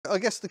I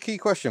guess the key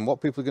question,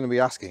 what people are going to be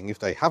asking, if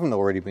they haven't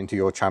already been to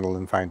your channel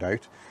and found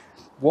out,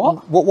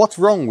 what's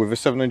wrong with a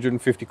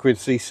 750 quid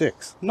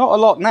C6? Not a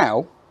lot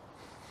now,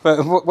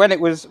 but when it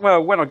was,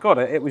 well, when I got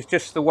it, it was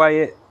just the way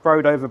it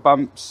rode over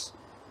bumps,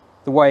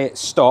 the way it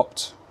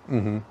stopped,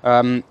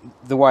 the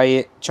way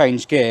it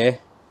changed gear,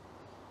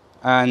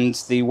 and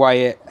the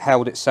way it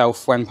held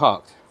itself when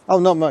parked. Oh,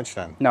 not much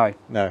then? No.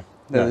 No.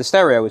 The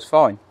stereo was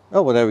fine.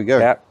 Oh, well, there we go.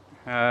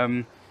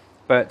 Yeah.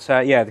 But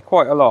yeah, they're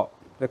quite a lot.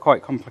 They're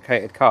quite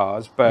complicated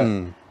cars, but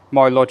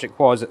my logic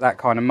was at that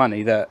kind of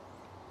money that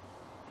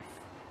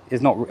is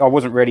not. I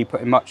wasn't really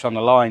putting much on the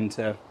line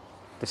to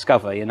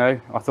discover. You know,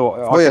 I thought.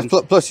 Oh yeah.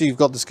 Plus, you've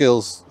got the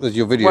skills, as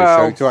your video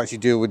showed, to actually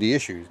deal with the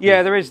issues.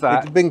 Yeah, there is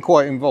that. It's been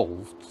quite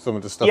involved. Some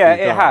of the stuff. Yeah,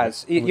 it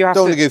has. You have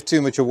don't to, want to give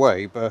too much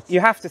away, but you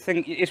have to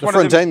think. It's the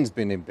front end's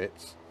been in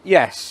bits.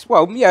 Yes.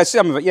 Well, yeah,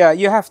 some of it. Yeah,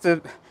 you have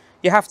to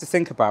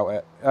think about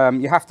it.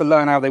 You have to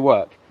learn how they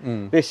work.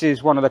 This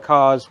is one of the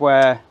cars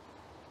where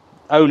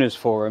owners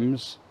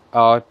forums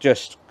are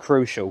just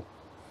crucial,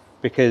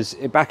 because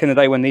back in the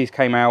day when these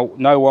came out,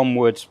 no one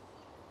would,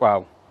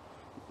 well,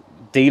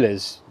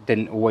 dealers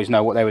didn't always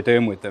know what they were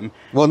doing with them.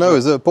 Well, no,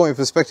 as a point of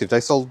perspective,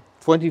 they sold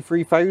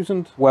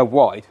 23,000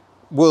 worldwide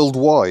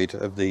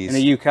of these. In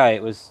the UK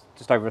it was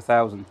just over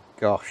 1,000.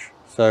 Gosh,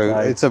 so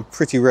it's a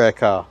pretty rare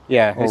car.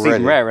 Yeah, it's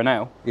even rarer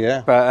now.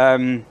 Yeah,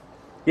 but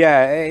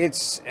yeah,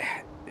 it's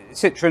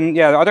Citroen.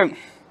 Yeah, I don't.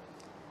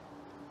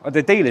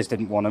 The dealers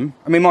didn't want them.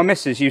 I mean, my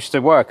missus used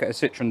to work at a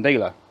Citroen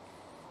dealer,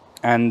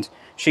 and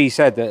she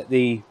said that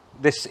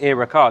this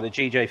era car, the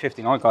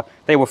GJ59 car,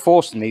 they were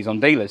forcing these on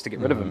dealers to get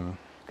rid of them,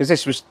 because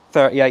this was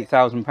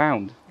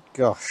 £38,000.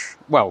 Gosh.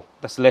 Well,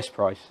 that's the list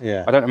price.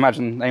 Yeah. I don't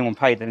imagine anyone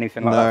paid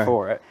anything like that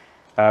for it,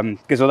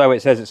 because although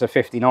it says it's a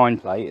 59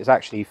 plate, it's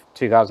actually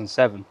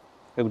 2007.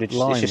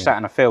 It's just sat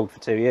in a field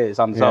for 2 years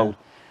unsold,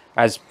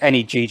 as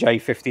any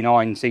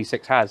GJ59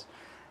 C6 has.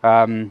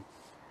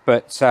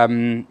 But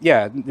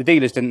yeah, the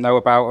dealers didn't know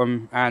about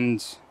them,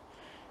 and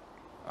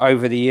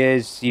over the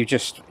years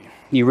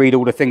you read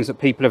all the things that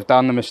people have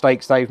done, the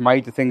mistakes they've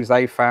made, the things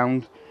they've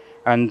found,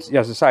 and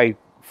as I say,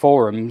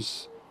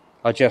 forums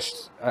are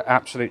just an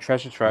absolute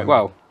treasure trove.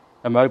 Well,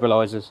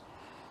 immobilizers.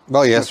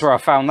 Well, yes, that's where I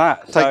found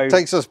that.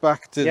 Takes us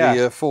back to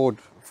the Ford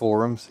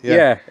forums.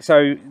 Yeah,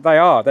 so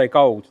they're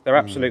gold. They're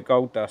absolute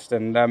gold dust,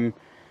 and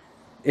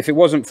if it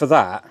wasn't for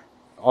that,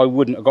 I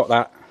wouldn't have got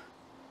that.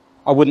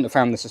 I wouldn't have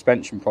found the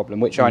suspension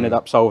problem, which I ended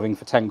up solving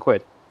for 10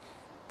 quid.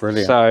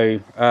 Brilliant. So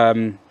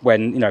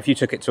when, you know, if you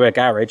took it to a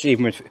garage,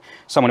 even with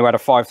someone who had a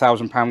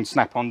 £5,000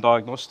 snap-on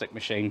diagnostic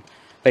machine,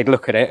 they'd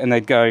look at it and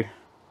they'd go,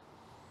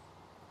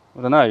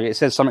 I don't know, it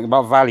says something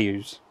about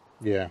values.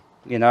 Yeah.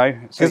 You know?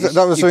 So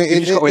that was you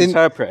just got to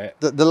interpret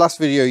it. The last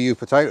video you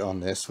put out on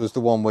this was the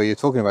one where you're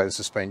talking about the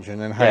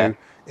suspension and how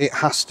it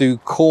has to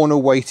corner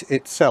weight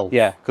itself.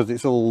 Yeah.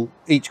 Because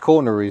each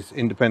corner is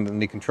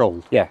independently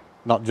controlled. Yeah.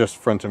 Not just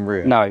front and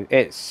rear. No,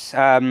 it's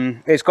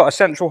got a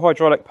central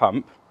hydraulic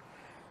pump,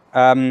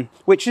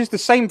 which is the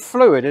same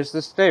fluid as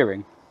the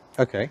steering.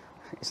 Okay.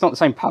 It's not the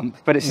same pump,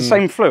 but it's the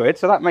same fluid,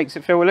 so that makes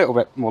it feel a little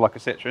bit more like a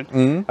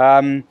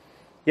Citroen.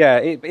 Yeah,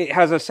 it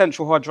has a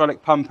central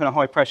hydraulic pump and a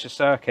high pressure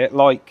circuit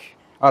like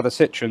other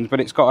Citroens, but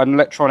it's got an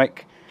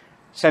electronic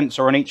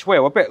sensor on each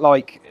wheel, a bit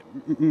like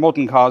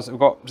modern cars that have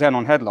got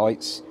xenon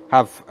headlights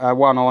have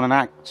one on an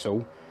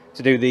axle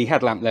to do the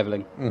headlamp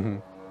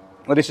leveling.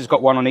 Well, this has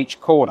got one on each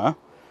corner,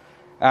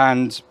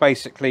 and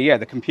basically, yeah,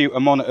 the computer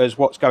monitors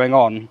what's going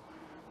on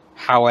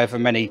however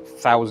many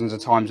thousands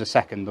of times a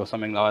second or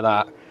something like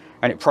that,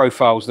 and it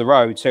profiles the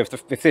road. So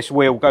if this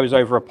wheel goes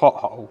over a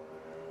pothole,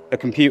 the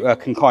computer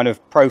can kind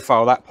of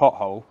profile that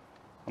pothole,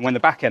 and when the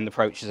back end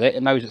approaches it,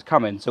 it knows it's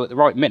coming. So at the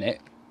right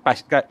minute,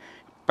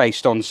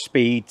 based on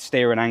speed,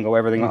 steering angle,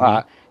 everything like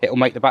that, it'll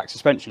make the back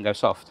suspension go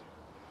soft.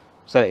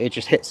 So it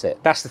just hits it.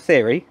 That's the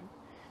theory.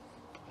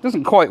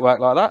 Doesn't quite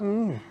work like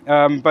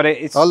that, but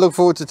it's. I look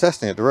forward to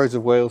testing it. The roads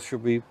of Wales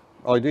should be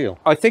ideal.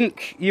 I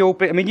think you'll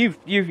be. I mean, you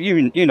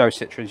know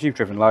Citroens. You've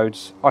driven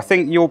loads. I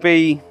think you'll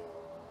be.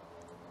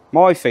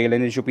 My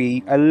feeling is you'll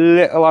be a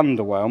little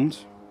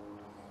underwhelmed.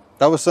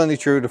 That was certainly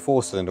true of the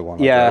 4-cylinder one.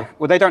 Yeah.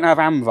 Well, they don't have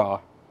AMVAR,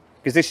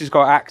 because this has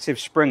got active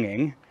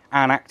springing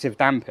and active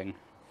damping.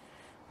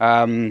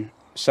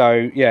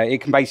 So yeah, it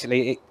can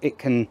basically it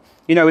can.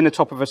 You know, in the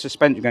top of a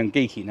suspension, going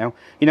geeky now,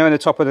 you know, in the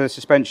top of the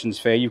suspension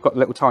sphere, you've got a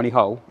little tiny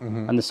hole,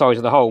 and the size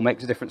of the hole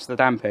makes a difference to the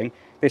damping.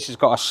 This has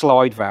got a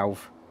slide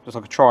valve, just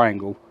like a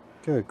triangle.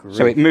 Good grief.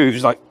 So it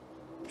moves like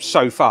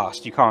so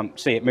fast, you can't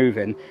see it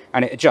moving,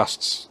 and it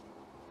adjusts.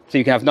 So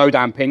you can have no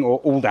damping or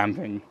all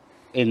damping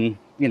in,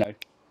 you know,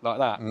 like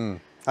that. And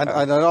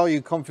are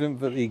you confident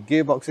that the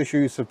gearbox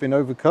issues have been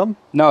overcome?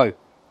 No.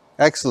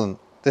 Excellent.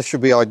 This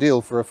should be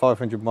ideal for a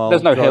 500-mile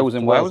There's no hills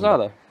in Wales, are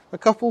there? A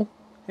couple.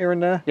 Here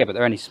and there. Yeah, but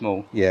they're only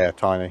small. Yeah,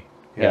 tiny.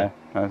 Yeah.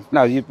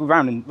 No, you're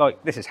round in,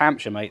 like, this is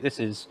Hampshire, mate. This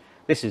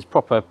is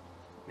proper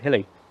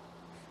hilly.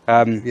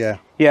 Yeah.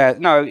 Yeah.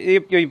 No,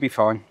 you'd be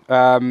fine.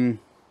 I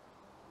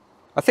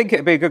think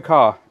it'd be a good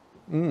car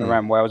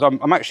around Wales.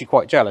 I'm actually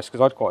quite jealous,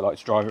 because I'd quite like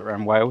to drive it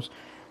around Wales.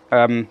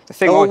 The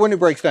thing Oh, when it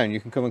breaks down,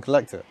 you can come and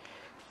collect it.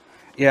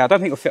 Yeah, I don't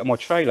think it'll fit on my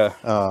trailer.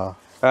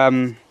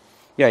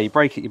 Yeah, you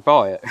break it, you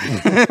buy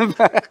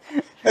it.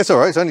 It's all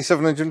right. It's only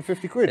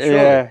 750 quid.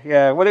 Surely.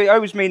 Yeah. Well, it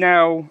owes me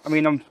now. I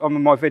mean, I'm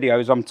in my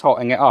videos. I'm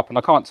totting it up, and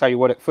I can't tell you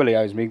what it fully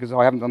owes me because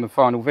I haven't done the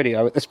final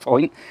video at this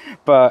point.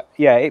 But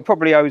yeah, it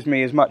probably owes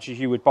me as much as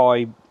you would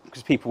buy,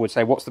 because people would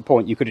say, "What's the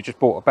point? You could have just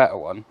bought a better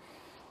one."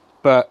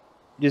 But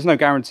there's no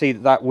guarantee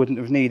that that wouldn't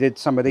have needed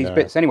some of these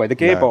bits anyway. The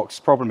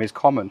gearbox problem is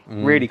common,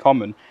 really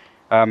common.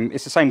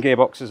 It's the same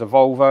gearbox as a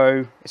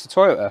Volvo. It's a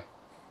Toyota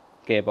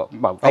gearbox.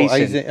 Well,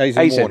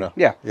 Aisin Warner.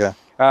 Yeah.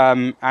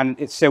 And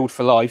it's sealed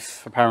for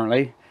life,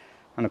 apparently.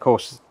 And of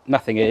course,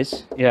 nothing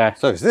is. Yeah.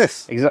 So is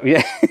this. Exactly.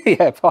 Yeah.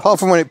 Yeah. Apart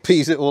from when it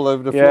pees it all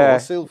over the floor. Yeah.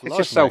 It's sealed for it's life,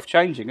 just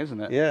self-changing, isn't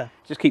it? Yeah.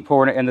 Just keep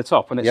pouring it in the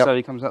top, and it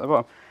slowly comes out the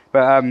bottom.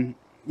 But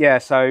yeah.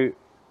 So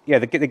yeah,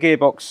 the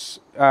gearbox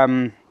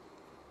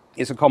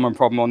is a common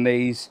problem on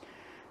these.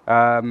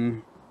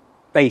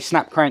 They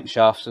snap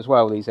crankshafts as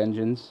well. These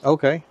engines.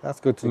 Okay, that's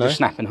good to know. Just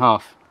snap in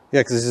half.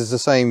 Yeah, because this is the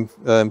same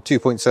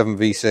 2.7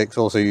 V6,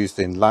 also used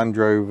in Land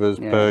Rovers,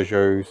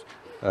 Peugeots,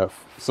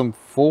 some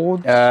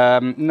Fords.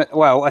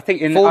 Well, I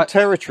think in Ford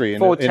territory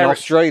in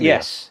Australia.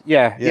 Yes,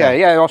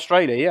 yeah,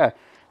 Australia, yeah.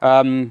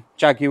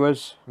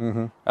 Jaguars. Do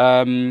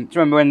you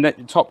remember when the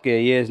Top Gear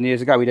years and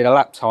years ago we did a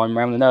lap time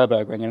around the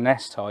Nürburgring in an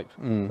S-Type?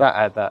 That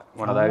had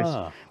one of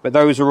those. But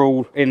those are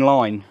all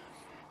inline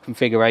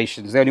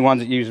configurations. The only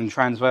ones that use them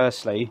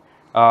transversely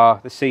are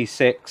the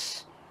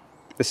C6,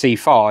 the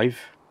C5,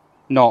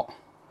 not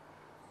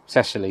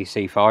Cecily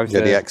C5.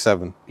 Yeah, the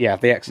X7. Yeah,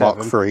 the X7.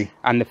 Mark III.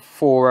 And the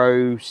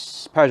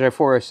Peugeot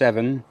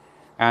 407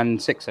 and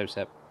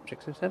 607.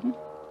 607?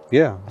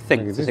 Yeah. I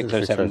think the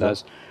 607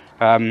 does.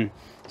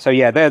 So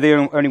yeah, they're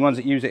the only ones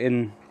that use it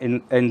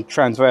in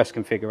transverse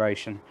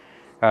configuration.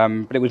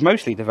 But it was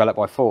mostly developed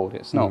by Ford.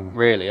 It's not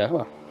really.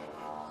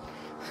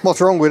 What's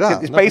wrong with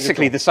that? It's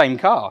basically the same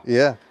car.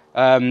 Yeah.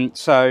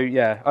 So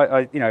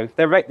yeah, you know,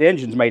 the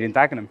engine's made in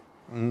Dagenham.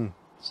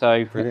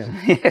 So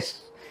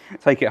yes,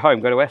 take it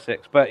home, go to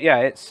Essex. But yeah,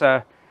 it's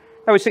I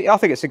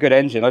think it's a good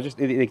engine.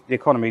 The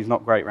economy is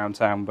not great around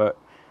town, but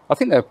I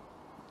think they're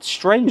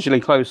strangely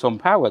close on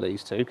power,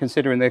 these two,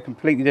 considering they're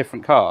completely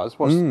different cars.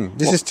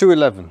 This is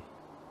 211.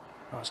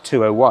 Oh, it's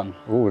 201.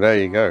 Oh, there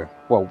you go.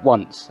 Well,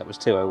 once that was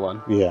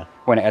 201. Yeah.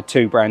 When it had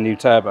two brand new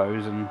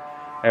turbos and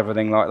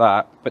everything like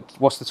that. But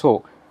what's the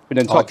torque? We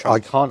didn't touch I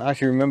can't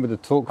actually remember the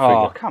torque figure.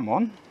 Oh, come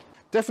on.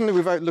 Definitely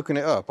without looking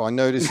it up. I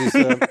know this is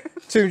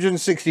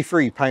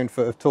 263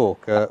 pound-foot of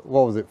torque.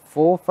 What was it,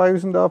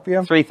 4,000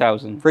 RPM?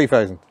 3,000.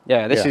 3,000.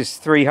 Yeah, this is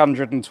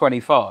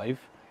 325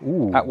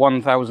 at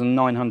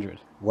 1,900.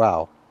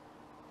 Wow.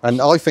 And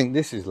I think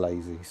this is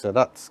lazy, so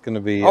that's going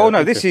to be... oh,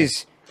 no, this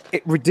is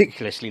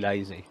ridiculously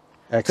lazy.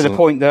 Excellent. To the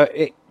point that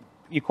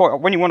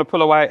when you want to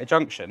pull away at a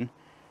junction...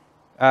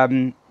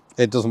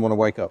 it doesn't want to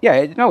wake up.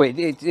 Yeah,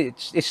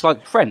 it's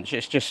like French.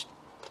 It's just...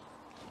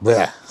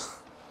 Yeah.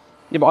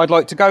 Yeah, but I'd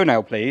like to go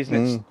now, please.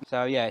 And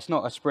so, yeah, it's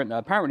not a sprinter.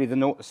 Apparently, the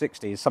 0 to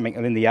 60 is something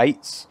in the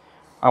 8s.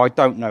 Oh, I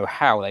don't know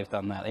how they've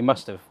done that. They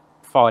must have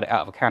fired it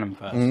out of a cannon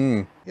first.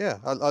 Yeah,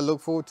 I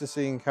look forward to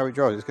seeing how it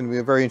drives. It's going to be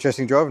a very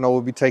interesting drive, and I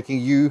will be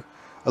taking you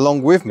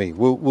along with me.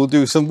 We'll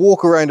do some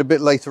walk around a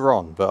bit later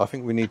on, but I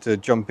think we need to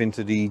jump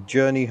into the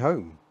journey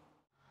home.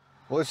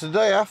 Well, it's the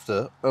day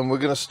after, and we're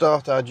going to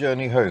start our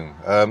journey home.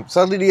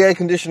 Sadly, the air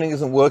conditioning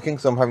isn't working,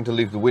 so I'm having to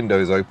leave the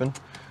windows open,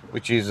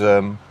 which is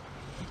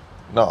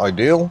not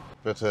ideal.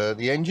 But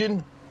the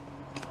engine,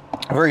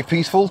 very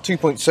peaceful,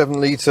 2.7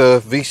 litre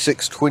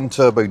V6 twin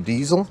turbo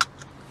diesel.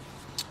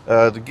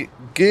 The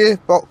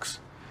gearbox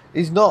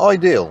is not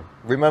ideal.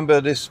 Remember,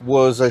 this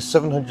was a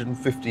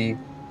 750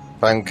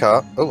 pound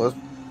car. Oh,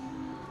 that's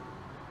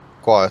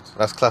quiet.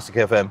 That's classic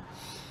FM.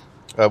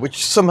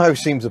 Which somehow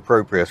seems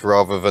appropriate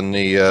rather than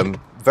the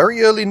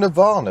very early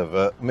Nirvana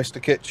that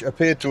Mr. Kitch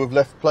appeared to have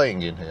left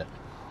playing in here.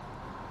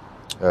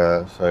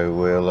 So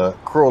we'll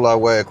crawl our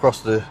way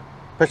across the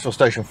petrol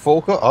station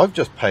forecourt. I've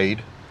just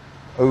paid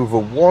over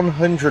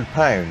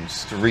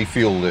 £100 to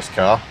refuel this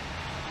car,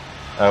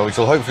 which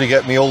will hopefully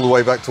get me all the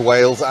way back to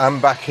Wales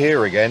and back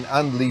here again,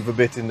 and leave a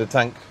bit in the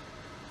tank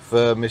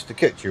for Mr.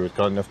 Kitch, who was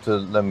kind enough to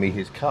lend me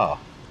his car.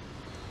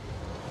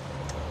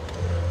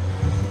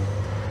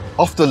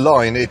 Off the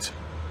line, it's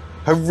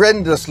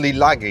horrendously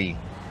laggy.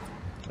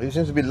 It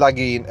seems to be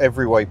laggy in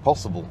every way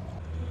possible.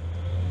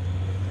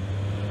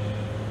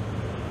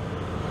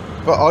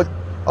 But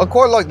I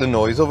quite like the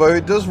noise, although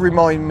it does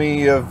remind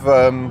me of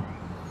a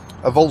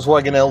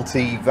Volkswagen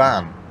LT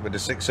van with a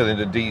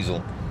 6-cylinder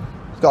diesel.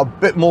 It's got a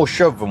bit more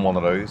shove than one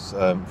of those,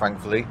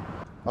 thankfully.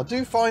 I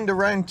do find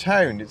around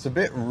town it's a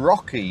bit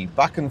rocky,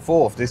 back and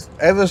forth. This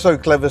ever so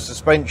clever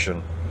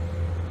suspension.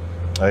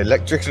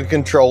 Electrically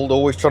controlled,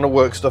 always trying to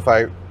work stuff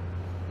out.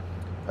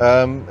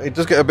 It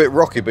does get a bit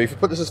rocky, but if you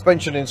put the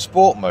suspension in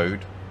sport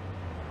mode,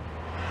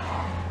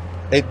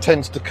 it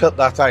tends to cut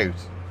that out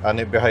and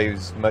it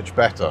behaves much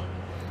better.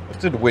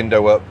 Let's do the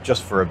window up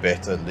just for a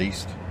bit at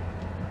least.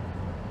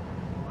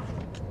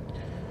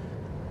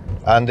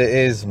 And it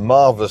is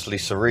marvellously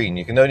serene.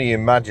 You can only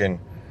imagine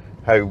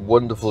how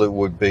wonderful it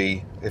would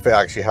be if it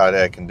actually had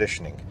air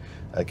conditioning.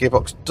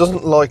 Gearbox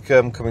doesn't like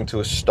coming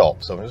to a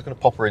stop, so I'm just going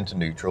to pop her into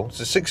neutral.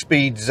 It's a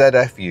 6-speed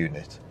ZF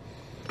unit,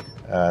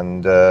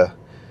 and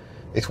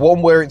it's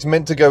one where it's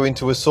meant to go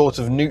into a sort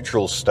of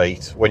neutral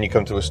state when you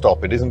come to a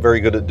stop. It isn't very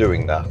good at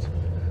doing that,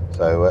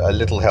 so a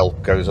little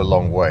help goes a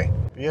long way.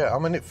 Yeah, I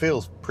mean, it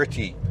feels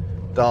pretty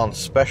darn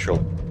special,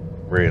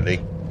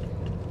 really.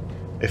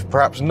 If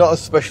perhaps not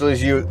as special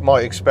as you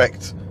might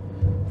expect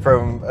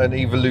from an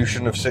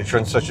evolution of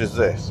Citroen such as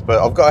this.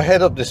 But I've got a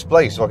head-up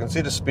display, so I can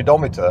see the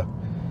speedometer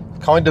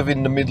kind of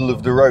in the middle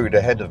of the road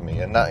ahead of me,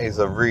 and that is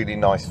a really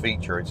nice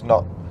feature. It's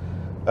not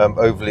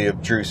overly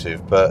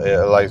obtrusive, but it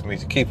allows me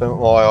to keep my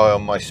eye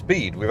on my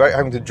speed without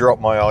having to drop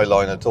my eye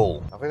line at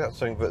all. I think that's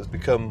something that has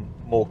become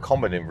more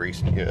common in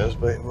recent years,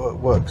 but it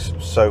works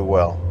so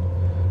well.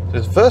 So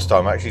it's the first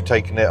time I'm actually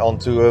taking it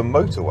onto a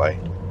motorway.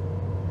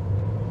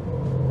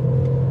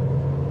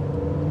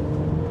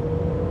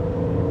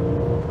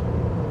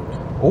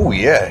 Oh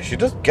yeah, she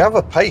does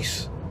gather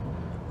pace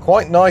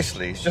quite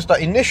nicely. It's just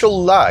that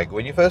initial lag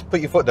when you first put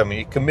your foot down and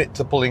you commit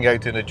to pulling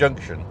out in a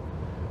junction.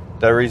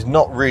 There is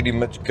not really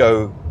much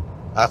go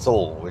at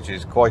all, which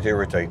is quite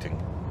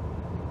irritating.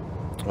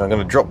 I'm going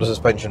to drop the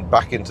suspension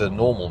back into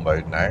normal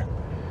mode now.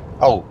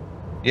 Oh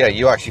yeah,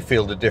 you actually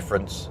feel the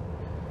difference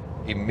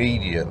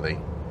immediately.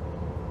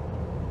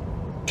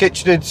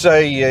 Kitch did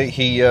say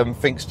he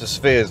thinks the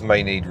spheres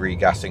may need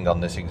regassing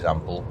on this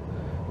example.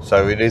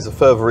 So it is a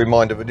further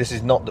reminder that this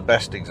is not the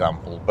best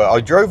example. But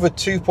I drove a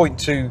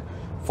 2.2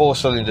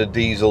 4-cylinder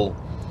diesel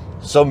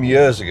some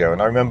years ago,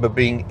 and I remember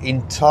being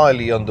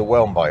entirely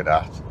underwhelmed by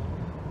that.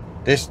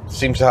 This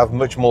seems to have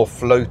much more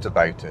float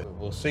about it.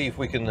 We'll see if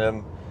we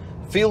can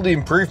feel the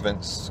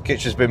improvements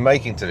Kitch has been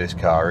making to this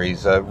car.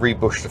 He's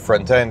rebushed the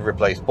front end,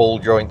 replaced ball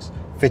joints,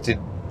 fitted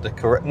the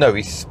correct... No,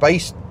 he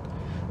spaced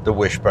the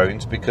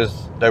wishbones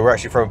because they were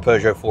actually from a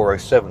Peugeot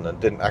 407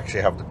 and didn't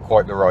actually have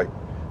quite the right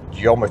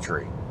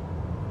geometry.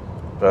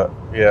 But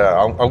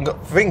yeah, I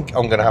think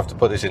I'm going to have to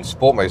put this in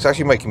sport mode. It's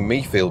actually making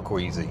me feel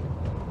queasy.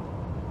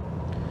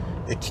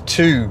 It's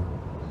too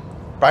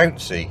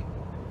bouncy.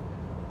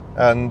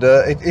 And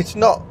it's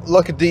not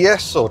like a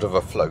DS sort of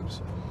a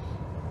float.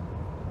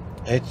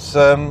 It's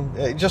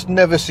it just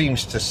never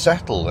seems to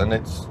settle, and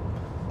it's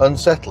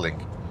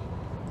unsettling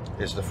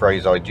is the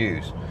phrase I'd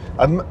use.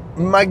 A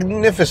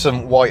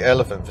magnificent white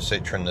elephant for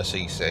Citroen the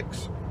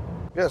C6.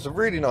 Yeah, it's a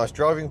really nice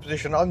driving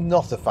position. I'm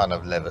not a fan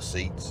of leather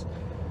seats.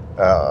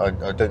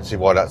 I don't see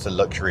why that's a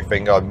luxury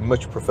thing. I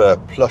much prefer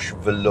plush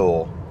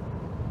velour.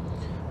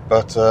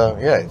 But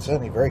yeah, it's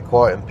certainly very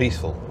quiet and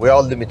peaceful. We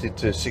are limited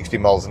to 60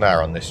 miles an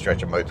hour on this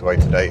stretch of motorway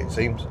today, it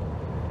seems.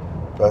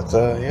 But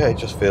yeah, it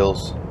just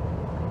feels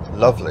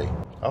lovely.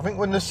 I think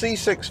when the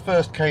C6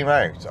 first came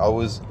out, I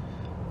was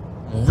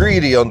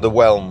really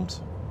underwhelmed.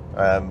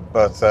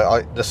 But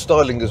the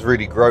styling has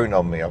really grown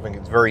on me. I think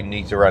it's very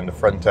neat around the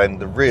front end.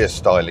 The rear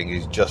styling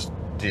is just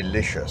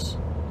delicious.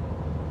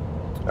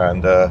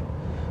 And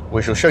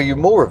we shall show you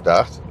more of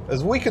that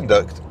as we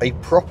conduct a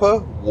proper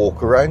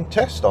walk-around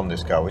test on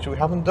this car, which we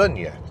haven't done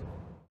yet.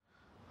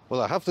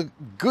 Well, I have the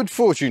good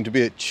fortune to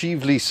be at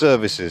Chieveley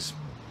Services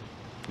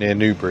near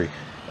Newbury.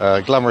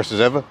 Glamorous as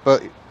ever,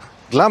 but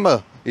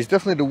glamour is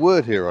definitely the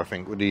word here, I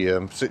think, with the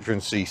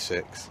Citroen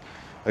C6.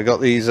 I got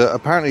these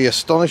apparently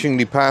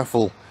astonishingly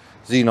powerful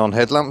xenon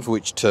headlamps,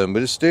 which turn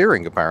with the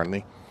steering,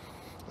 apparently.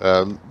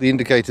 The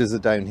indicators are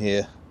down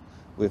here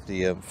with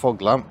the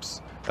fog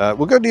lamps.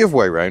 We'll go the other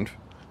way around.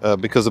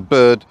 Because a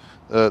bird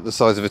the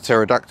size of a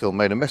pterodactyl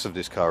made a mess of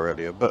this car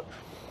earlier. But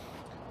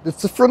if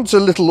the front's a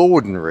little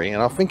ordinary,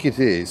 and I think it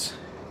is,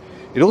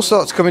 it all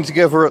starts coming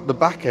together at the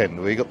back end,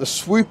 where you got the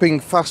swooping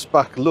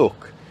fastback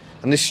look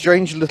and this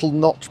strange little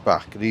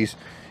notchback, these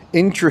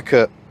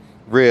intricate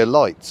rear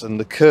lights and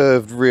the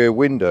curved rear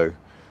window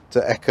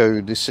to echo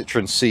the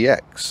Citroen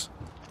CX.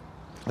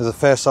 There's a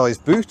fair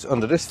sized boot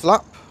under this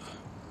flap.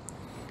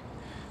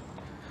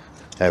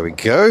 There we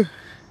go.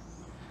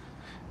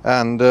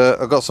 And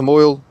I've got some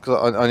oil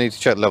because I need to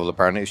check the level.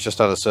 Apparently it's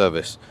just out of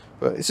service,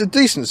 but it's a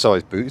decent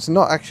sized boot. It's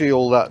not actually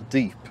all that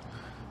deep,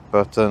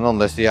 but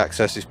nonetheless the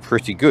access is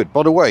pretty good.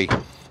 By the way,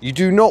 you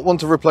do not want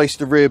to replace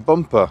the rear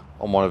bumper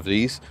on one of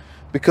these,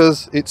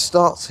 because it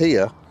starts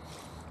here,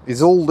 is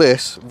all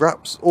this,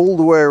 wraps all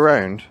the way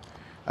around,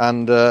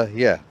 and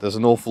yeah, there's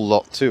an awful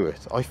lot to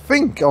it. I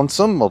think on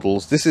some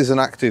models this is an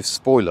active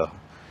spoiler.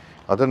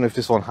 I don't know if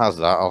this one has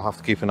that. I'll have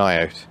to keep an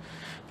eye out,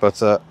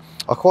 but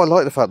I quite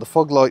like the fact the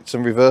fog lights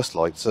and reverse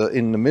lights are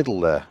in the middle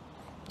there,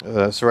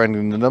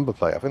 surrounding the number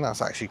plate. I think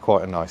that's actually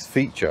quite a nice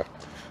feature.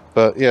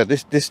 But yeah,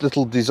 this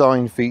little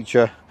design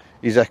feature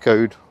is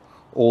echoed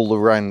all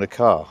around the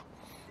car,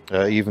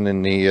 even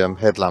in the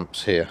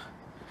headlamps here.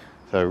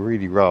 So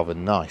really rather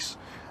nice.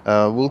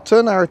 We'll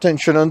turn our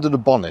attention under the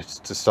bonnet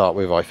to start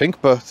with, I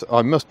think, but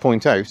I must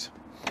point out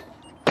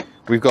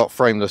we've got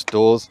frameless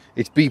doors.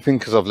 It's beeping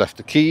because I've left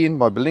the key in.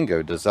 My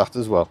Berlingo does that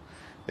as well.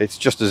 It's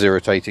just as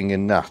irritating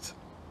in that.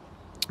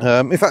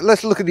 In fact,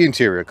 let's look at the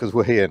interior because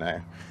we're here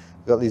now.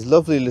 We've got these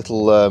lovely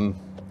little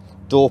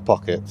door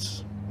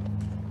pockets.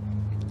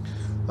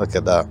 Look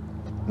at that.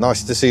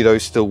 Nice to see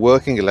those still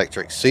working,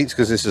 electric seats,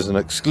 because this is an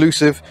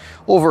exclusive.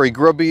 All very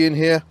grubby in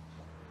here.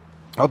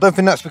 I don't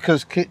think that's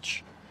because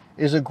Kitch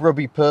is a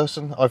grubby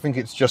person. I think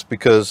it's just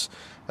because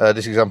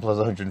this example has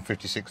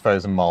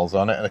 156,000 miles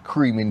on it, and a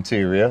cream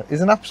interior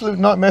is an absolute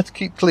nightmare to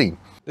keep clean.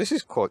 This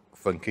is quite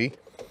funky.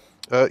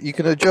 You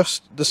can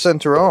adjust the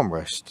center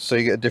armrest so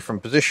you get a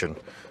different position.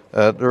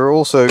 There are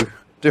also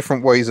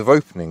different ways of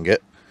opening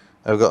it.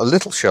 I've got a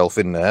little shelf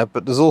in there,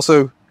 but there's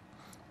also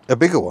a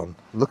bigger one.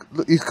 Look,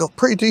 he's got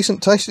pretty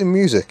decent taste in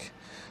music,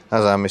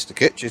 as our Mr.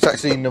 Kitch. It's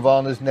actually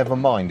Nirvana's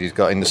Nevermind he's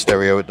got in the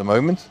stereo at the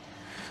moment.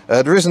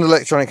 There is an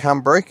electronic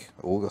handbrake.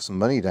 Oh, got some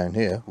money down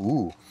here.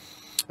 Ooh.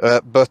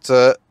 But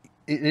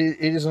it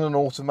isn't an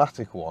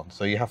automatic one,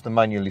 so you have to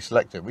manually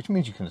select it, which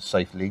means you can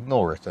safely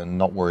ignore it and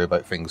not worry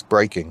about things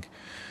breaking.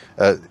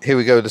 Here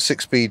we go, the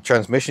 6-speed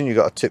transmission. You've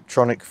got a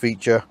Tiptronic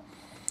feature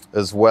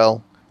as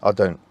well. I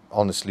don't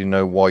honestly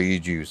know why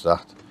you'd use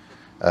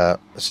that.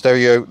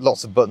 Stereo,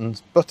 lots of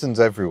buttons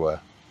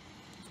everywhere.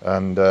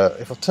 And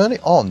if I turn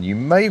it on, you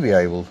may be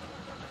able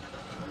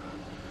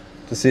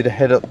to see the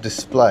head-up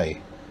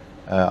display.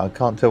 I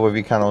can't tell whether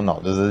you can or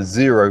not. There's a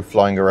 0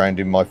 flying around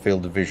in my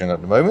field of vision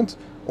at the moment.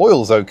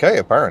 Oil's okay,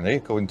 apparently,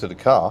 according to the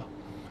car.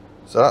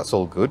 So that's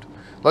all good.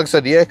 Like I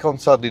said, the aircon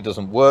sadly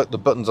doesn't work. The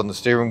buttons on the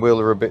steering wheel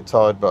are a bit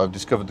tired, but I've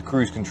discovered the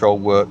cruise control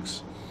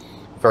works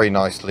very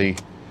nicely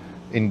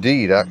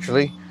indeed,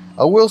 actually.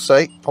 I will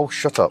say... Oh,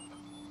 shut up.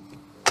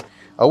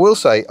 I will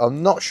say,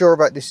 I'm not sure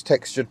about this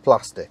textured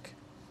plastic.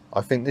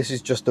 I think this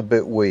is just a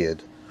bit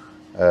weird.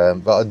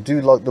 But I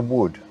do like the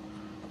wood.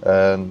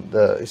 And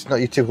it's not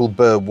your typical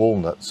burr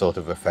walnut sort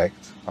of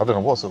effect. I don't know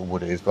what sort of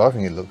wood it is, but I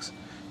think it looks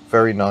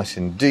very nice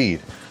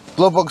indeed.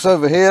 Glove box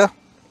over here.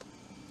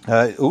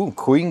 Ooh,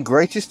 Queen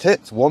Greatest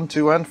Hits 1,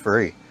 2 and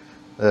 3.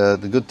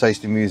 The good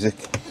tasting music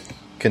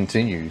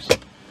continues.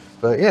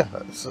 But yeah,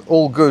 it's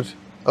all good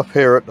up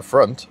here at the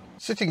front.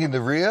 Sitting in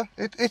the rear,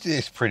 it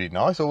is pretty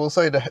nice. I will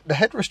say the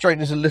head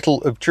restraint is a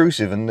little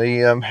obtrusive, and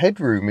the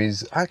headroom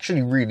is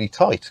actually really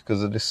tight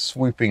because of this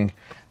swooping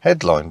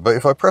headline. But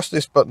if I press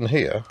this button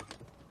here,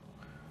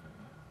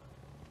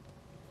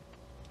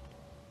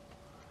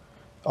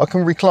 I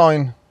can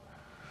recline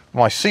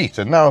my seat,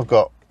 and now I've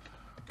got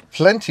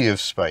plenty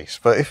of space.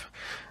 But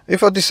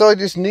if I decide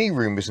this knee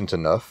room isn't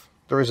enough,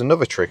 there is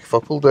another trick. If I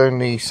pull down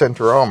the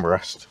center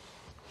armrest,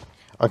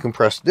 I can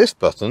press this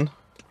button,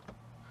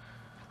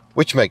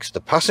 which makes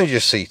the passenger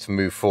seat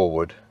move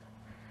forward.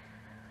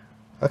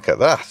 Look at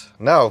that.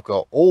 Now I've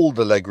got all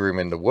the leg room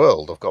in the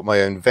world. I've got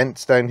my own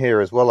vents down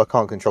here as well. I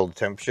can't control the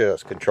temperature,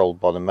 that's controlled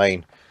by the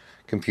main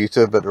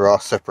computer, but there are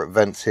separate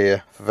vents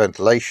here for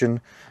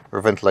ventilation,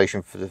 or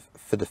ventilation for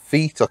the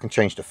feet. I can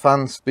change the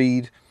fan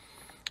speed,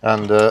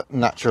 and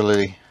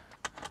naturally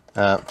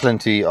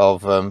plenty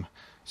of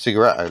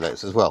cigarette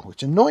outlets as well,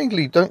 which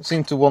annoyingly don't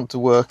seem to want to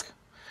work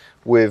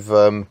with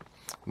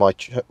my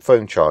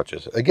phone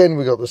chargers. Again,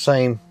 we've got the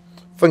same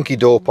funky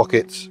door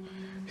pockets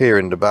here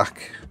in the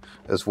back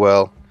as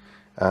well,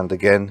 and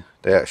again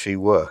they actually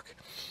work.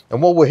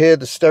 And while we're here,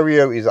 the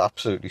stereo is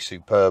absolutely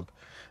superb.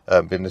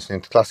 Been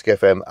listening to Classic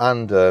FM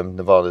and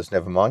Nirvana's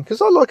Nevermind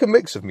because I like a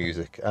mix of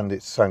music, and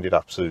it sounded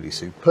absolutely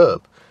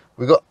superb.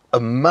 We've got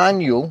a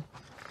manual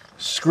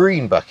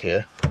screen back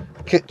here.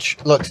 Kitch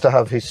likes to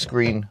have his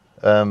screen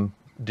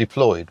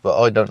deployed,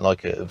 but I don't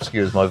like it. It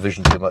obscures my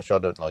vision too much. I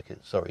don't like it.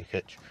 Sorry,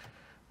 Kitch.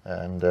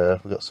 And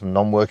we've got some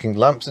non-working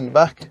lamps in the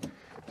back.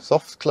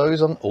 Soft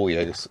close on. Oh yeah,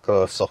 it's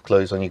got soft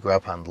close on your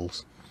grab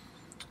handles.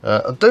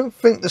 I don't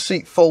think the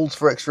seat folds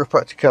for extra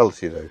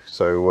practicality though,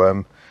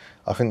 so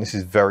I think this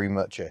is very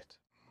much it.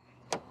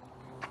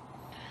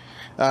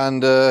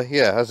 And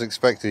yeah, as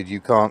expected, you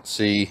can't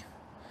see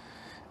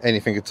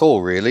anything at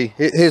all really.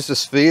 Here's the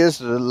spheres,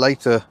 the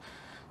later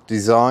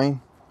design.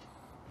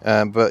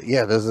 But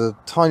yeah, there's a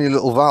tiny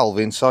little valve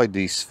inside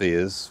these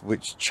spheres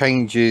which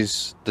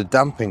changes the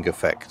damping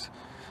effect.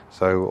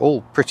 So all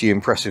pretty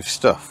impressive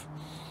stuff.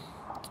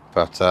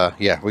 But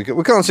yeah, we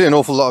can't see an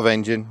awful lot of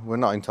engine. We're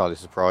not entirely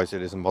surprised.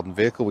 It is a modern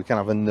vehicle. We can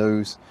have a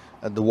nose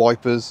at the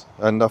wipers,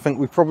 and I think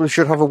we probably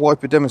should have a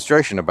wiper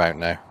demonstration about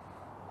now.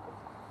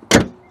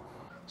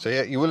 So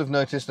yeah, you will have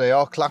noticed they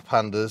are clap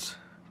handers.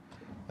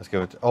 Let's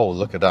go into, oh,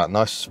 look at that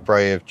nice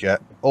spray of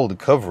jet. Oh, the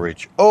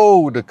coverage.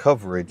 Oh, the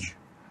coverage.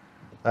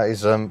 That is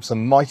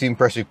some mighty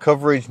impressive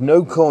coverage.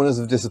 No corners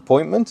of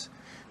disappointment.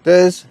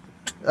 There's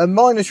a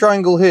minor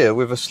triangle here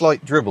with a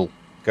slight dribble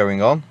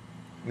going on.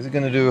 Is it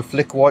going to do a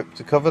flick wipe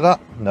to cover that?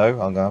 No,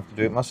 I'm going to have to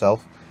do it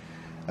myself.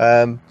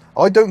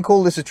 I don't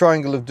call this a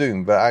triangle of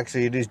doom, but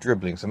actually it is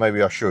dribbling, so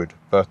maybe I should.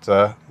 But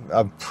a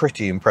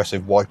pretty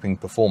impressive wiping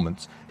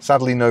performance.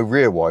 Sadly no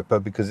rear wiper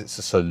because it's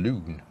a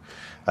saloon.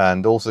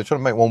 And also trying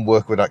to make one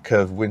work with that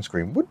curved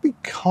windscreen would be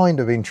kind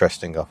of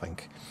interesting, I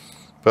think.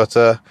 But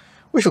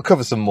we shall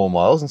cover some more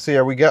miles and see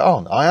how we get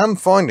on. I am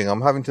finding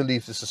I'm having to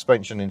leave the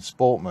suspension in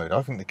sport mode.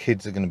 I think the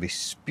kids are going to be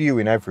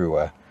spewing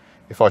everywhere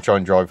if I try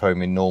and drive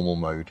home in normal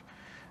mode.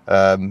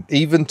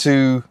 Even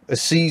to a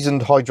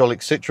seasoned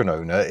hydraulic Citroen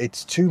owner,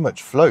 it's too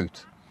much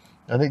float,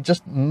 and it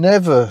just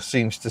never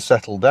seems to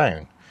settle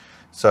down.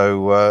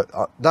 So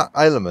that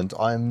element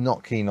I am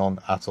not keen on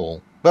at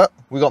all. But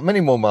we got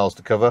many more miles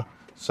to cover,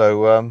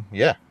 so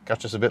yeah,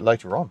 catch us a bit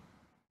later on.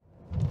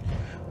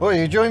 Well,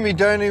 you join me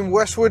down in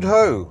Westward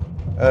Ho,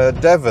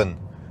 Devon,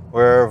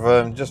 where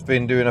I've just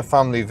been doing a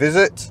family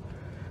visit.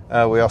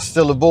 We are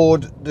still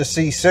aboard the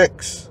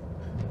C6.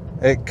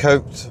 It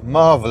coped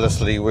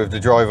marvellously with the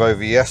drive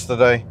over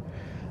yesterday,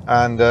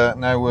 and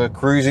now we're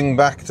cruising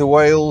back to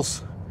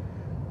Wales,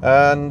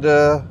 and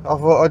I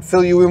thought I'd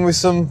fill you in with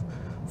some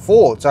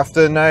thoughts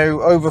after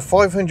now over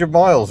 500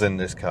 miles in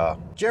this car.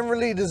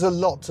 Generally there's a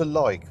lot to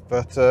like,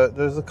 but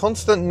there's a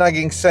constant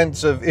nagging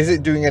sense of, is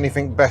it doing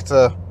anything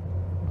better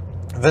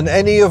than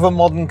any other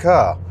modern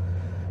car?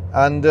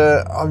 And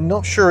I'm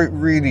not sure it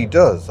really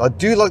does. I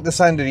do like the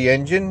sound of the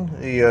engine,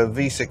 the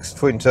V6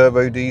 twin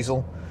turbo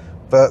diesel,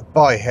 but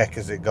by heck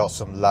has it got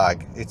some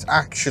lag. It's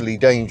actually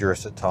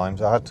dangerous at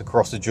times. I had to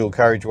cross a dual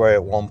carriageway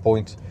at one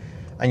point,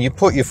 and you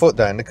put your foot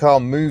down, the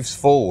car moves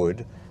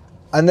forward,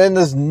 and then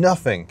there's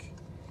nothing.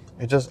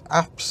 It's just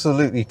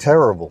absolutely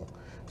terrible.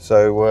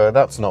 So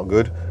that's not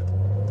good.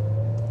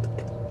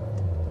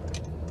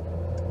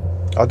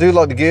 I do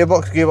like the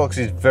gearbox. Gearbox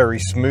is very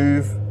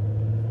smooth.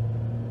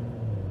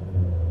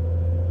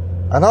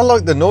 And I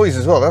like the noise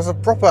as well. That's a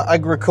proper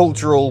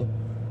agricultural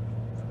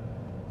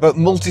but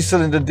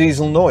multi-cylinder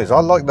diesel noise. I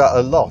like that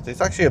a lot.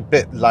 It's actually a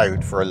bit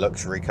loud for a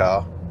luxury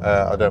car,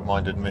 I don't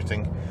mind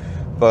admitting.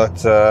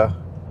 But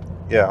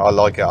yeah, I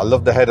like it. I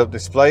love the head-up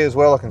display as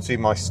well. I can see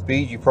my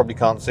speed. You probably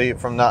can't see it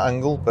from that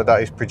angle, but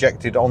that is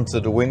projected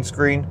onto the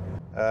windscreen.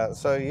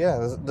 So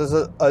yeah, there's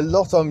a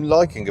lot I'm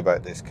liking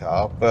about this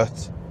car,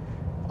 but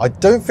I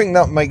don't think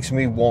that makes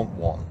me want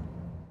one.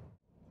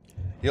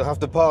 You'll have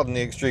to pardon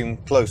the extreme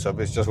close-up.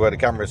 It's just where the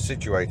camera is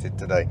situated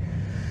today.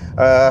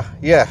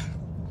 Yeah,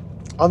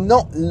 I'm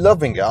not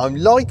loving it. I'm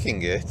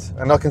liking it,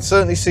 and I can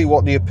certainly see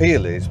what the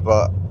appeal is,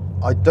 but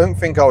I don't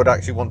think I would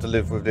actually want to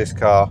live with this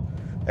car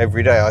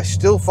every day. I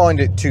still find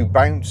it too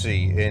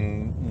bouncy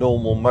in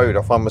normal mode.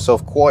 I find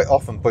myself quite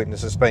often putting the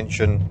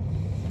suspension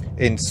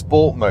in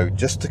sport mode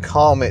just to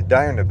calm it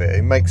down a bit.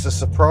 It makes a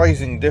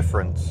surprising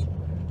difference.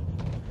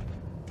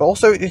 But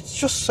also, it's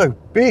just so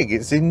big.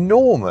 It's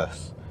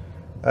enormous,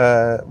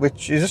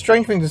 which is a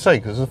strange thing to say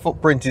because the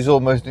footprint is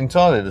almost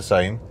entirely the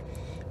same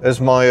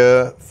as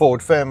my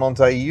Ford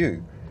Fairmont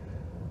AU,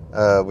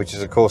 which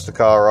is of course the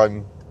car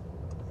I'm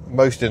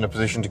most in a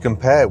position to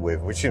compare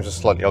with, which seems a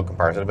slightly odd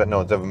comparison. I bet no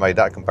one's ever made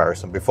that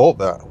comparison before,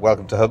 but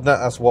welcome to Hubnut.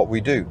 That's what we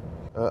do.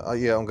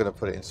 Yeah, I'm going to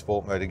put it in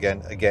sport mode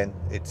again.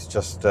 It's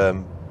just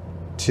it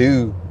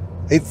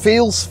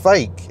feels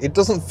fake. It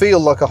doesn't feel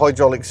like a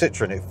hydraulic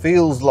Citroen. It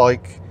feels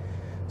like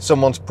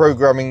someone's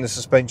programming the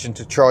suspension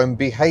to try and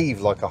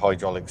behave like a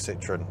hydraulic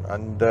Citroen,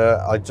 and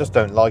I just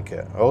don't like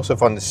it. I also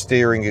find the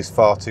steering is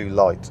far too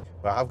light.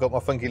 I have got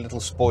my funky little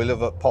spoiler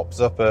that pops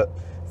up at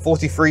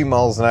 43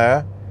 miles an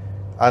hour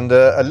and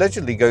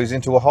allegedly goes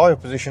into a higher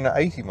position at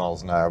 80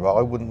 miles an hour, but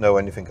I wouldn't know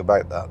anything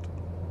about that.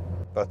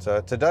 But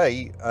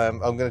today I'm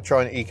going to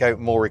try and eke out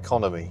more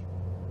economy.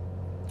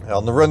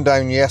 On the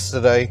rundown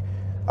yesterday,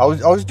 I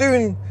was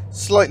doing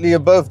slightly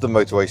above the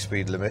motorway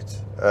speed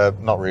limit,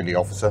 not really,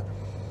 officer,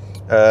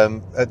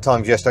 at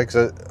times yesterday,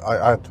 because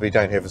I had to be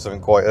down here for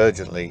something quite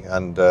urgently,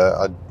 and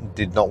I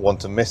did not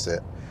want to miss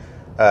it.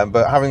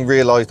 But having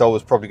realised I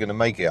was probably going to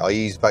make it, I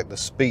eased back the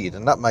speed,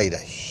 and that made a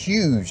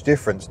huge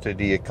difference to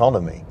the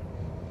economy.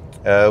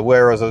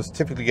 Whereas I was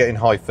typically getting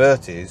high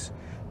 30s,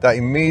 that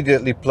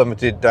immediately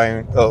plummeted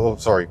down. Oh,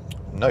 sorry,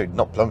 no,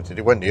 not plummeted,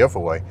 it went the other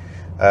way.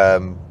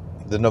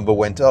 The number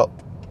went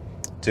up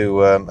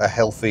to a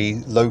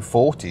healthy low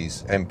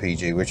 40s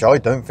MPG, which I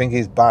don't think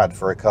is bad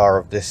for a car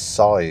of this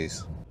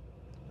size.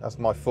 That's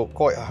my foot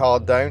quite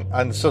hard down,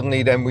 and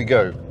suddenly then we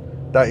go.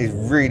 That is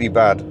really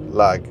bad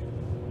lag.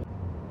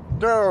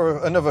 There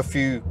are another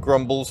few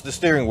grumbles. The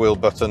steering wheel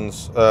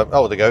buttons,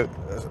 oh, there you go,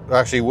 are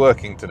actually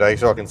working today,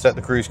 so I can set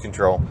the cruise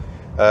control.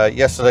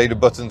 Yesterday the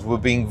buttons were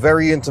being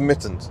very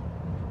intermittent,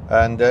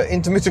 and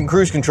intermittent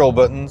cruise control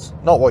buttons,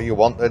 not what you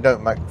want. They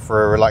don't make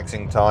for a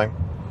relaxing time.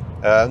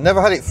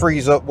 Never had it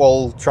freeze up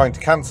while trying to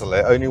cancel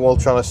it, only while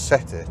trying to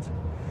set it.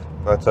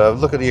 But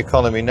look at the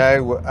economy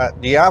now.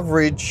 At the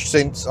average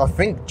since, I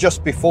think,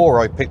 just before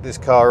I picked this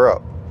car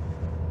up,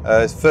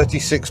 it's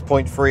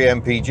 36.3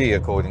 mpg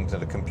according to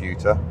the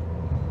computer.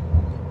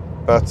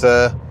 But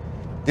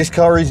this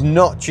car is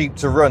not cheap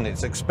to run.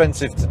 It's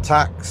expensive to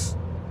tax,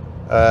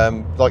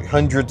 like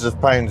hundreds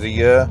of pounds a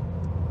year.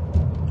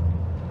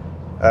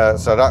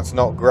 So that's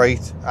not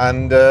great.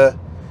 And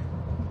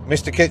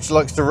Mr. Kitch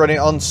likes to run it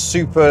on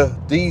super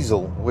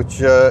diesel,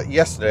 which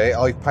yesterday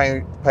I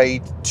paid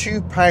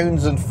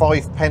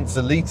 £2.05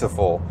 a litre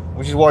for,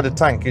 which is why the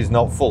tank is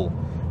not full.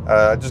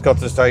 I just got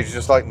to the stage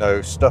just like,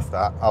 no, stuff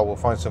that. I will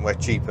find somewhere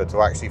cheaper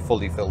to actually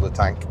fully fill the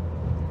tank,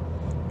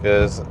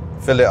 because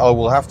fill it I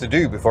will have to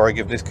do before I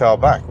give this car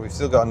back. We've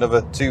still got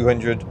another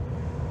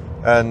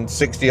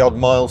 260 odd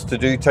miles to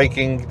do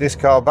taking this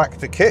car back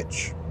to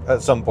Kitch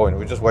at some point.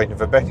 We're just waiting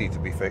for Betty to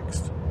be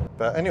fixed.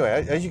 But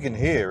anyway, as you can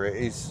hear, it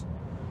is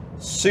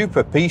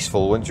super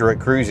peaceful once you're at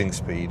cruising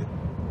speed.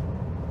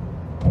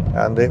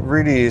 and it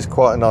really is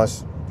quite a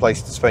nice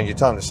place to spend your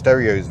time. The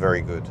stereo is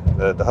very good.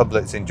 The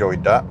Hubnuts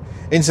enjoyed that.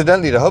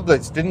 Incidentally, the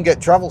Hubnuts didn't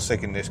get travel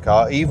sick in this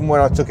car, even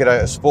when I took it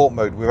out of sport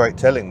mode without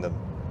telling them.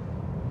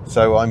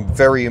 So I'm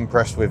very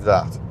impressed with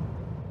that.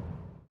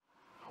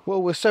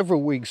 Well, we're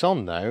several weeks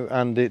on now,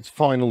 and it's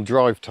final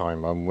drive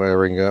time. I'm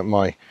wearing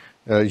my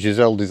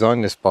Giselle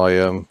design, this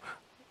by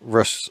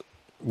Russ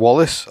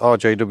Wallace,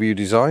 RJW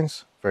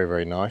Designs. Very,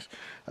 very nice.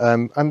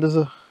 And there's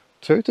a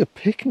Toyota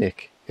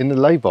picnic in the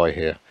lay-by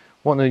here.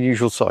 What an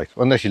unusual sight,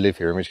 unless you live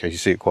here, in which case you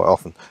see it quite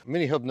often.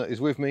 Mini Hubnut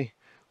is with me.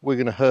 We're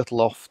going to hurtle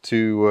off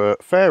to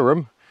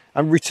Fareham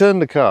and return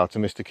the car to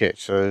Mr.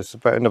 Kitch. So it's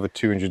about another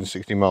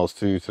 260 miles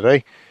to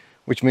today,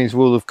 which means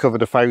we'll have covered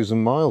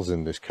 1,000 miles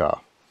in this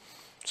car.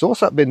 So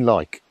what's that been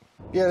like?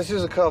 Yeah, this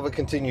is a car that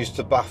continues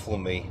to baffle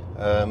me.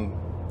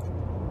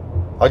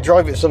 I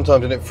drive it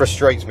sometimes and it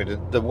frustrates me,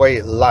 the way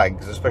it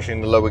lags, especially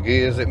in the lower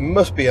gears. It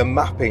must be a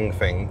mapping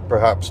thing,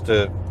 perhaps,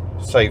 to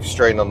save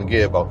strain on the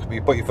gearbox. But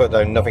you put your foot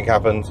down, nothing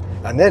happens,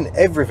 and then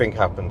everything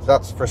happens.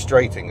 That's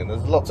frustrating, and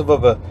there's lots of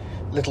other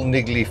little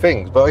niggly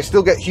things. But I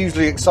still get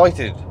hugely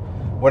excited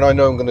when I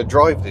know I'm going to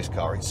drive this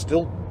car. It's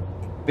still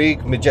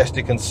big,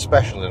 majestic and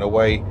special in a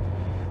way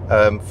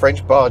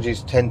French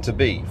barges tend to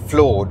be.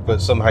 Flawed,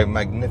 but somehow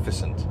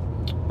magnificent.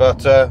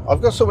 But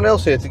I've got someone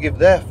else here to give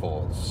their thoughts.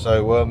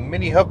 So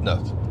Mini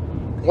Hubnut,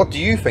 what do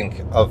you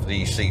think of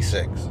the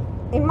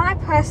C6? In my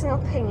personal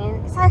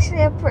opinion, it's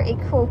actually a pretty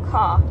cool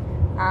car.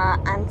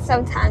 And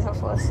sometimes I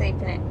fall asleep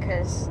in it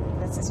because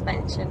the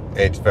suspension.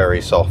 It's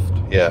very soft,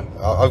 yeah.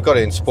 I've got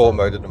it in sport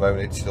mode at the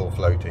moment, it's still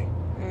floating.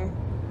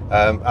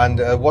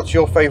 And what's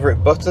your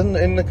favourite button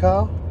in the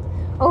car?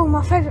 Oh,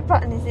 my favourite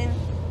button is in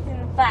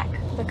the back,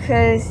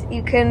 because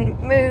you can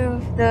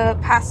move the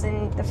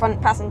front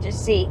passenger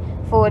seat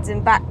forwards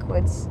and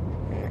backwards.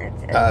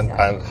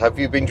 And have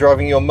you been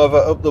driving your mother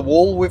up the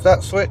wall with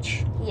that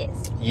switch?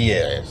 Yes.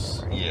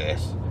 Yes,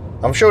 yes.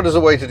 I'm sure there's a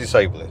way to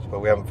disable it, but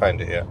we haven't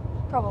found it yet.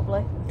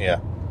 Probably. Yeah.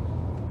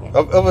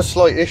 Of a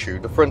slight issue,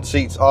 the front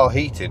seats are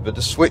heated, but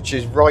the switch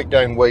is right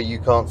down where you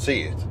can't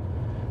see it.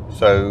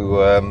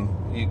 So,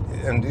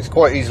 and it's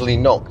quite easily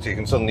knocked. You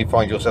can suddenly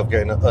find yourself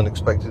getting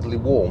unexpectedly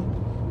warm.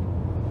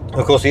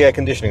 Of course, the air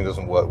conditioning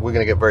doesn't work. We're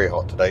going to get very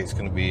hot today. It's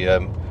going to be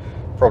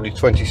probably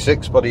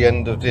 26 by the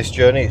end of this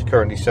journey. It's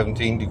currently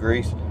 17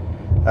 degrees.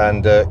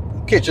 And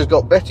Kitch has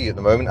got Betty at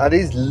the moment and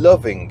is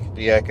loving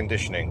the air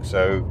conditioning.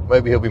 So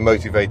maybe he'll be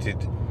motivated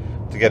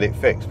to get it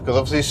fixed, because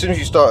obviously as soon as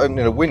you start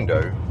opening a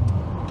window,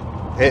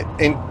 it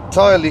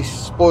entirely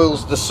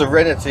spoils the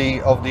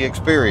serenity of the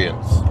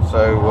experience.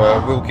 So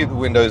we'll keep the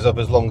windows up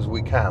as long as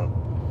we can.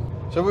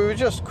 So we were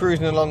just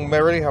cruising along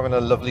merrily, having a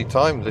lovely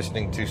time,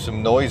 listening to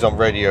some noise on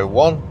Radio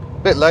 1. A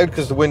bit loud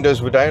because the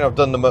windows were down. I've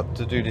done them up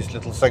to do this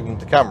little segment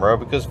to camera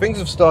because things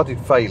have started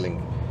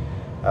failing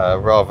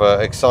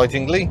rather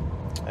excitingly.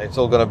 It's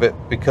all gone a bit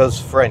because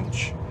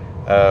French.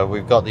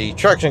 We've got the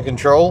traction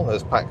control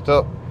has packed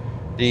up,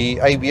 the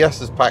ABS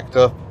has packed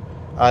up,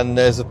 and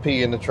there's a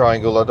P in the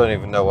triangle. I don't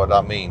even know what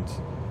that means.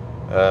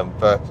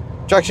 But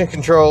traction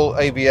control,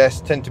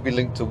 ABS tend to be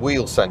linked to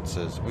wheel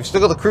sensors. We've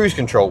still got the cruise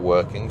control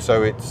working,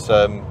 so it's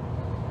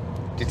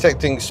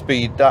detecting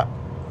speed that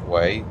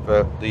way,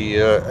 but the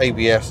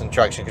ABS and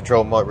traction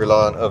control might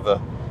rely on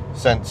other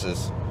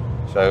sensors.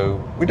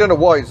 So we don't know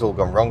why it's all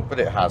gone wrong, but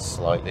it has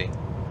slightly.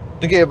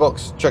 The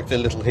gearbox chucked a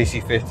little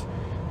hissy fit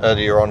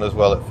earlier on as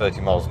well at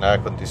 30 miles an hour.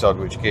 Couldn't decide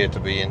which gear to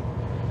be in.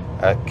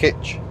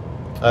 Kitch,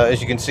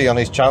 as you can see on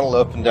his channel,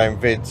 Up and Down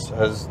Vids,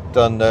 has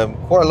done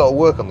quite a lot of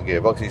work on the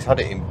gearbox. He's had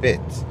it in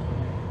bits.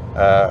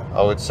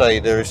 I would say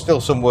there is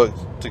still some work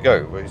to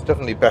go, but it's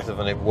definitely better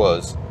than it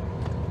was.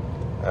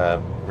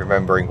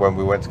 Remembering when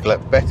we went to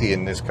collect Betty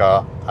in this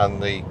car,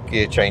 and the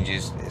gear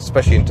changes,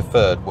 especially into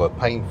third, were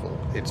painful.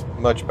 It's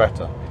much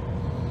better.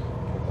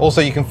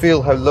 Also, you can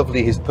feel how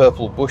lovely his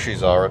purple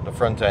bushes are at the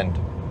front end.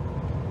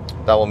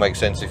 That will make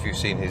sense if you've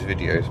seen his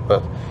videos,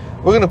 but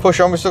we're going to push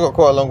on. We've still got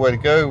quite a long way to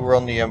go. We're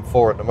on the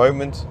M4 at the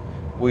moment.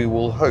 We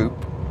will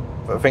hope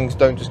that things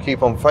don't just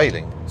keep on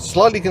failing.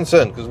 Slightly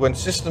concerned because when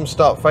systems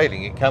start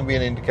failing, it can be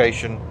an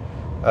indication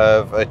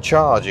of a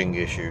charging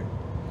issue,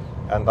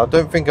 and I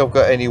don't think I've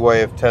got any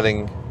way of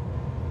telling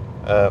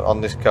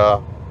on this car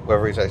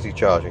whether it's actually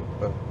charging,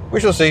 but we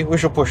shall see. We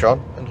shall push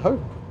on and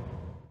hope.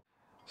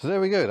 So there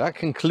we go. That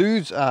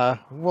concludes our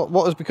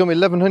what has become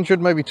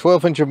 1100, maybe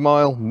 1200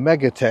 mile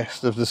mega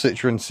test of the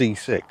Citroen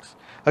C6.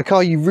 A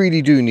car you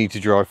really do need to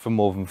drive for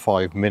more than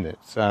 5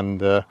 minutes.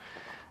 And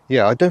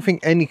yeah, I don't think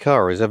any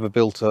car has ever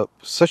built up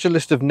such a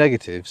list of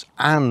negatives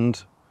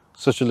and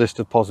such a list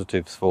of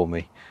positives for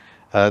me.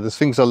 There's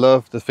things I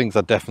love, there's things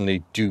I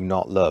definitely do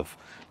not love.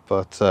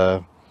 But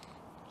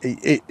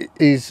it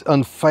is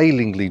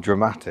unfailingly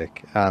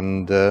dramatic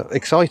and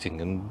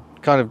exciting, and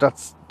kind of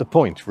that's the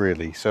point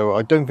really. So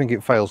I don't think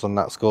it fails on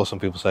that score. Some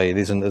people say it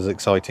isn't as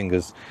exciting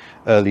as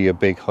earlier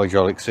big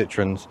hydraulic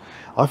Citroens.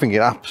 I think it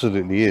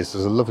absolutely is.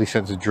 There's a lovely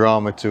sense of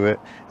drama to it,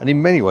 and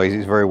in many ways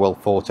it's very well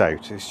thought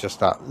out. It's just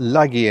that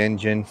laggy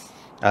engine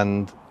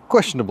and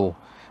questionable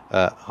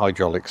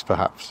hydraulics,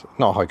 perhaps.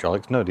 Not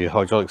hydraulics, no, the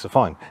hydraulics are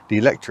fine. The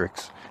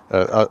electrics,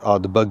 are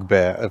the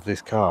bugbear of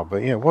this car.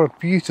 But yeah, what a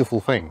beautiful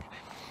thing.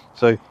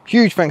 So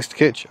huge thanks to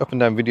Kitch Up and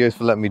Down Videos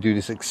for letting me do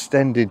this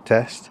extended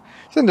test.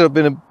 It's ended up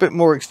being a bit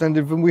more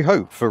extended than we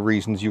hoped, for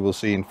reasons you will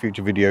see in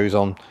future videos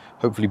on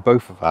hopefully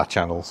both of our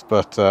channels.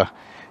 But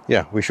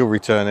yeah, we shall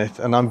return it,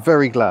 and I'm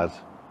very glad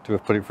to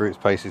have put it through its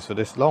paces for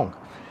this long.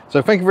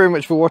 So thank you very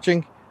much for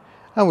watching,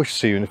 and we shall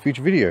see you in a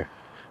future video.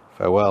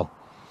 Farewell.